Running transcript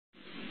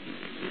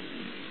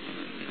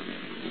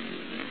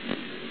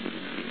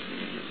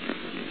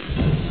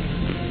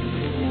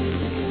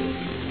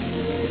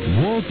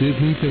Walt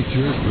Disney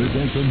Pictures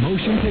presents a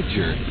motion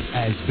picture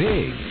as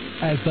big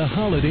as the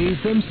holidays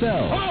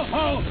themselves. Ho,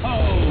 ho, ho!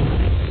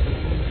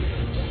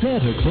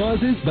 Santa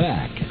Claus is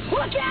back.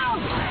 Look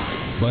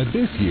out! But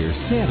this year,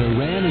 Santa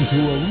ran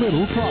into a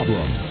little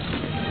problem.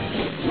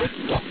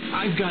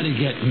 I've got to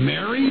get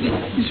married?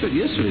 You said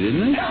yesterday,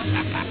 didn't they?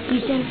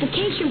 The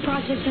sanctification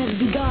process has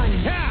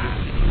begun.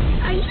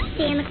 Yeah! Are you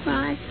Santa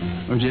Claus?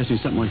 Or did you ask me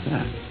something like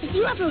that? Do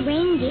you have a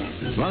reindeer?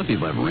 A lot of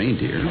people have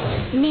reindeer.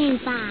 Name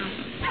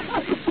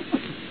 5.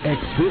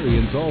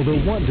 Experience all the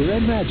wonder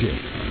and magic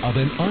of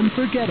an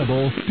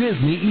unforgettable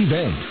Disney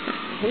event.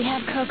 We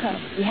have Coco,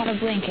 we have a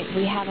blanket,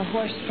 we have a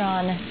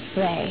horse-drawn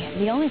sleigh.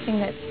 The only thing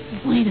that...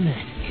 Wait a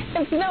minute.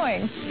 It's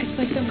snowing. It's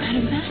like some kind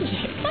of magic.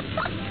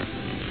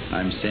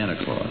 I'm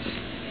Santa Claus.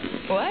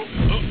 What?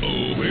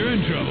 Uh-oh, we're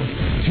in trouble.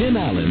 Tim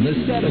Allen, the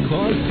Santa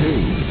Claus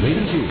 2,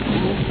 rated G.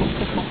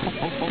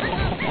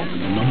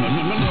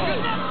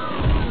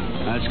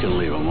 That's going to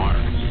leave a mark.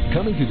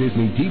 Coming to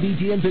Disney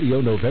DVD and video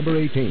November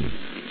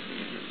 18th.